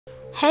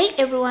Hey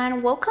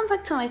everyone, welcome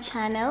back to my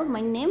channel.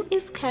 My name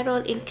is Carol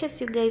in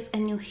case you guys are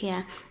new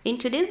here. In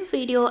today's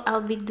video,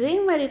 I'll be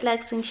doing my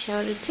relaxing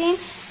shower routine,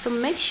 so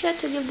make sure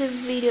to give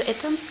this video a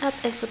thumbs up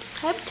and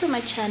subscribe to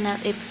my channel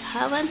if you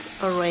haven't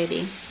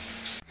already.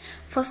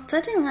 For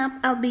starting up,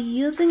 I'll be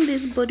using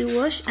this body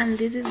wash, and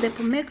this is the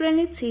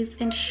pomegranate seeds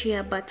and shea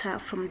butter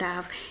from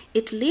Dove.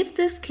 It leaves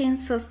the skin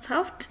so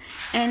soft,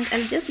 and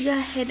I'll just go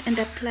ahead and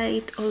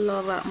apply it all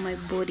over my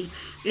body.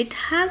 It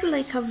has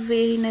like a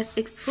very nice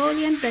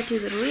exfoliant that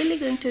is really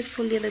going to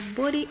exfoliate the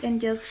body and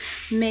just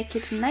make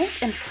it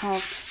nice and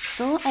soft.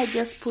 So I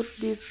just put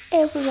this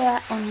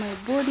everywhere on my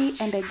body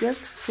and I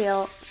just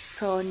feel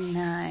so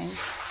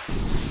nice.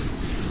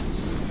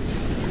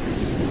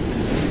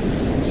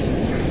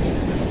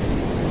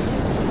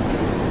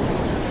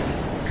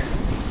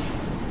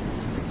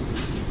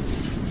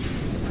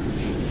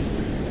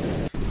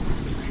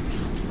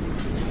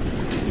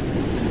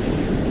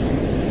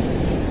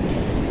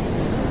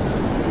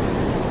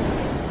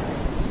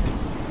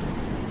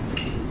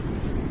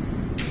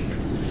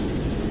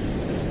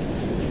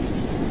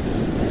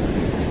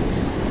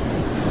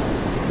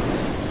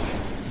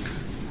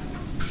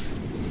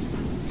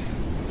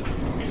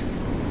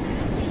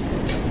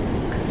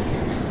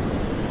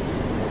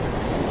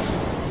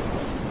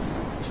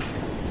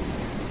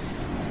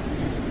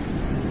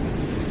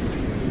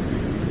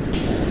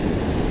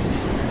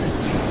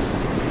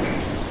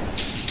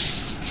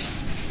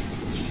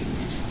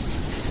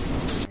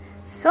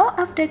 So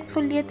after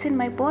exfoliating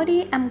my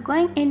body, I'm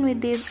going in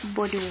with this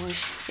body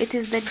wash. It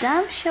is the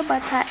Dove shea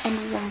butter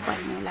and warm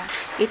vanilla.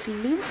 It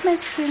leaves my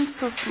skin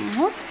so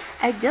smooth.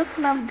 I just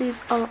love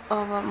this all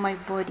over my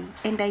body,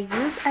 and I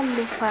use a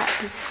loofah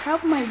to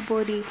scrub my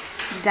body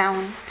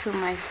down to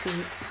my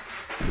feet.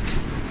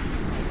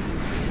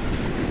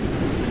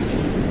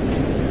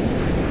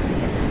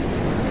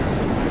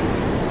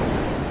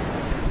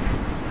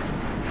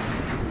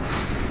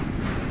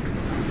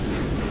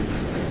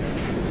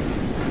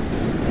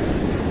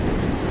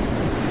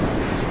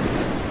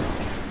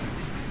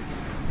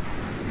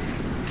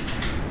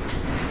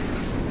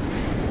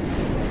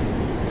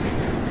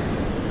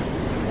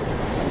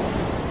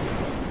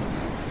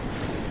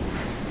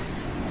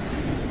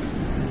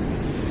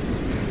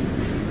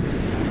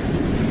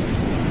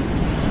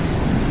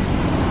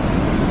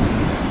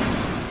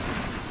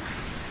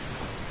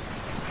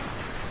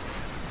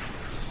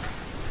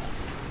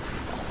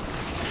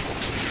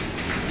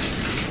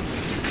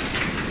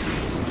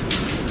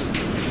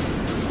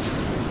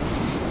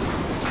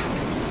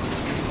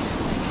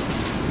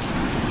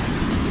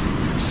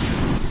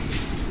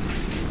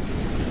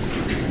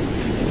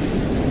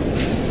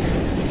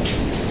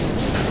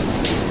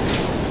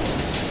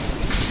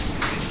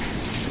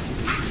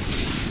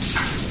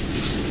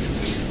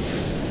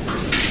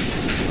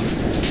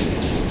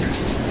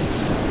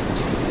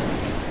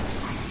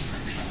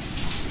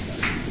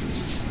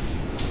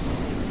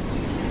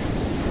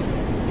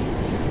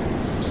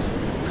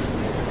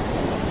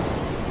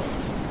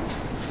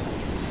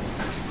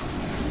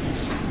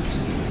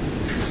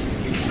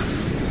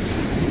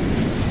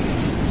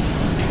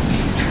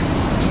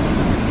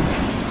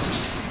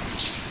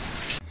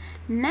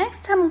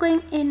 Next, I'm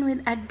going in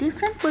with a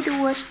different body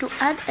wash to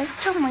add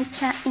extra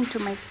moisture into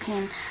my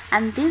skin,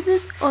 and this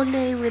is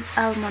Olay with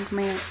almond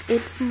milk.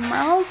 It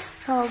smells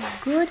so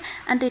good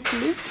and it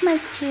leaves my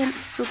skin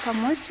super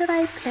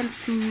moisturized and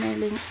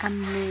smelling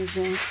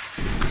amazing.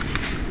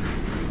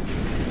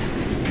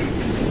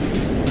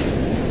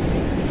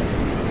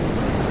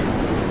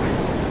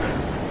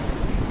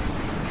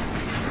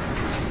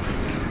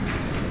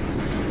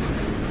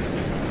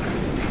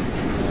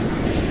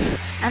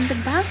 And the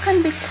back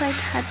can be quite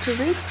hard to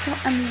reach, so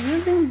I'm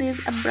using this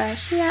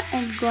brush here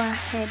and go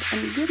ahead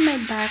and give my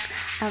back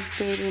a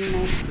very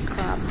nice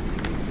scrub.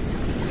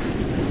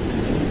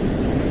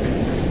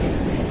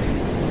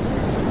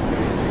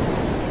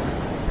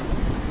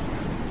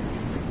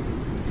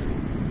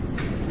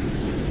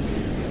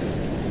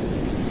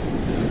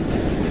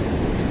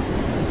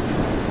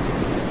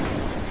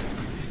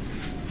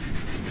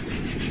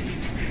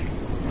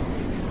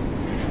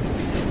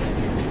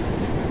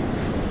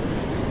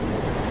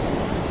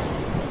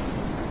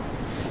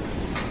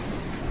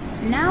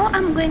 Now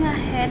I'm going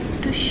ahead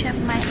to shape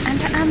my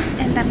underarms,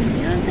 and I'm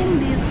using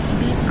this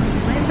big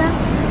razor.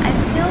 I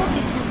feel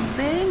it is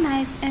very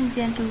nice and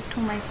gentle to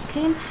my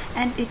skin,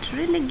 and it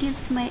really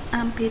gives my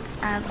armpits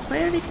a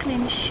very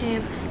clean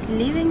shape,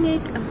 leaving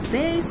it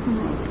very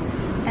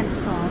smooth and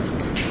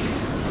soft.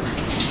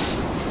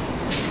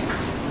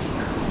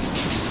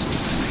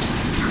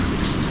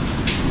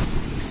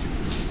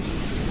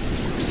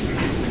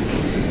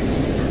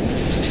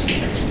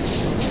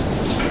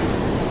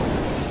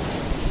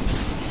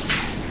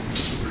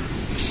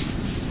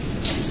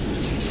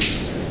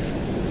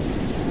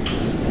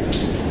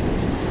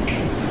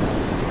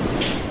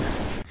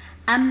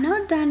 I'm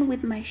not done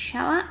with my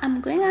shower.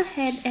 I'm going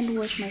ahead and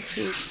wash my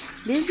face.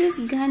 This is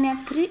Garnier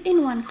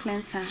 3-in-1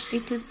 cleanser.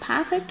 It is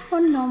perfect for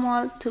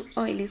normal to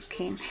oily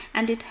skin,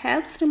 and it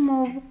helps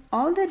remove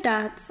all the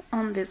dirt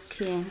on the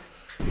skin.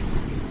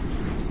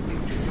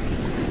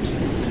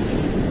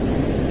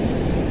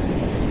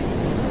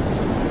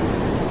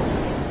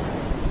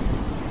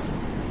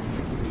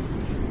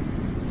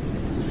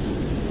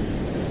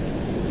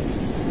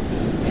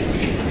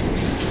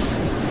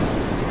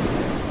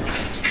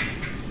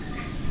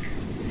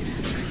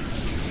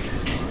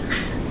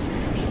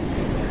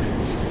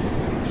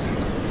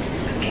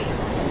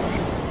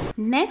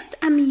 Next,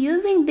 I'm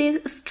using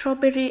this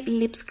strawberry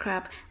lip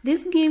scrub.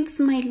 This gives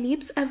my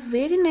lips a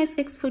very nice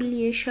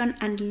exfoliation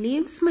and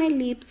leaves my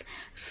lips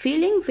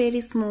feeling very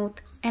smooth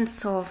and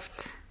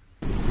soft.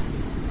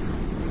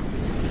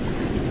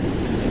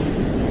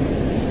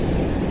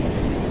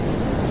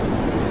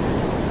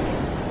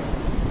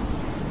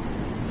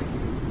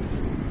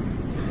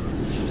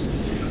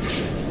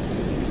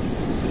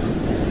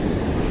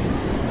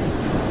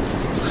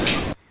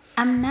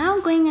 I'm now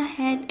going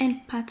ahead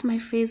and pat my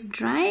face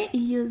dry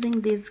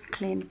using this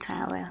clean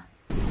towel.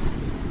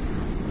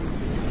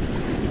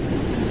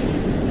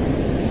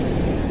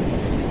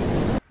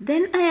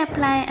 Then I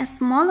apply a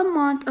small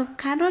amount of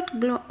carrot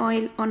glow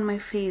oil on my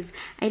face.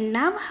 I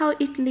love how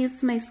it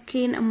leaves my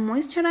skin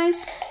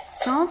moisturized,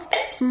 soft,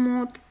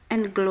 smooth,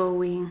 and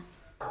glowing.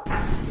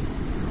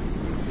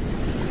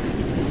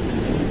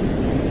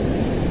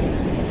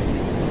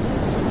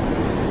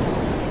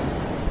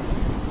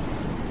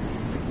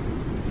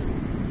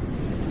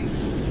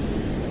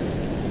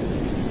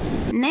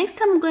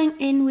 Next, I'm going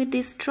in with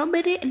this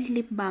strawberry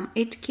lip balm.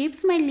 It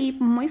keeps my lip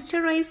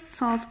moisturized,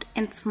 soft,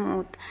 and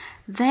smooth.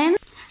 Then,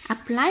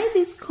 apply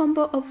this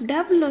combo of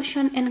Dove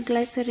lotion and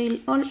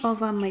glycerin all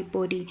over my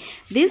body.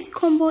 This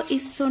combo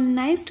is so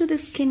nice to the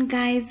skin,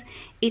 guys.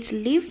 It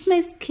leaves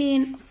my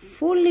skin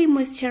fully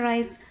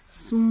moisturized,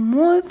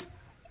 smooth,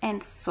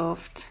 and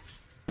soft.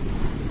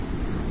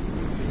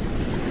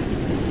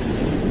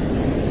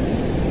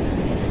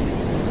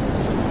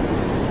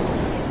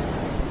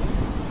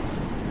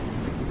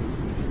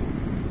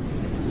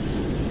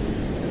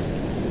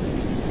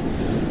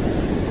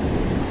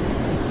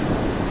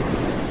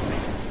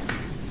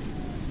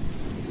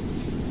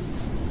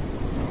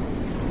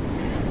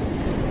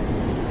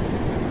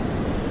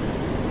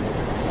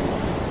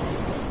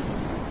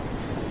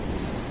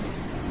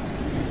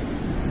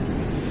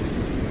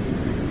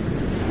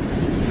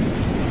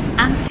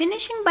 I'm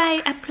finishing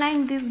by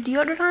applying this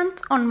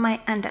deodorant on my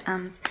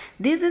underarms.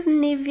 This is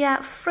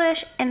Nivea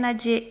Fresh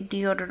Energy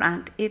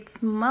deodorant. It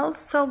smells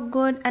so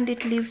good and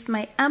it leaves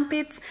my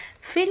armpits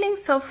feeling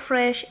so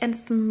fresh and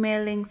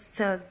smelling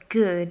so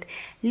good.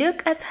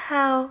 Look at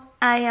how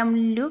I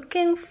am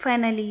looking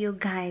finally, you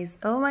guys.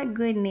 Oh my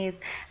goodness,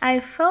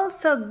 I felt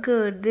so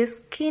good. The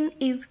skin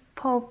is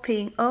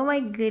popping. Oh my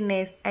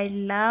goodness, I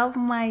love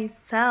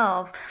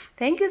myself.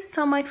 Thank you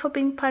so much for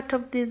being part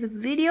of this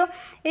video.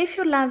 If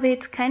you love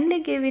it, kindly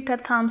give it a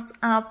thumbs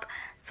up,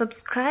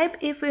 subscribe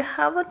if you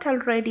haven't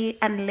already,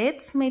 and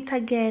let's meet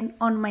again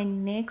on my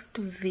next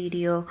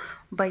video.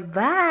 Bye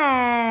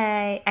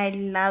bye. I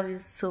love you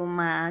so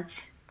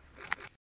much.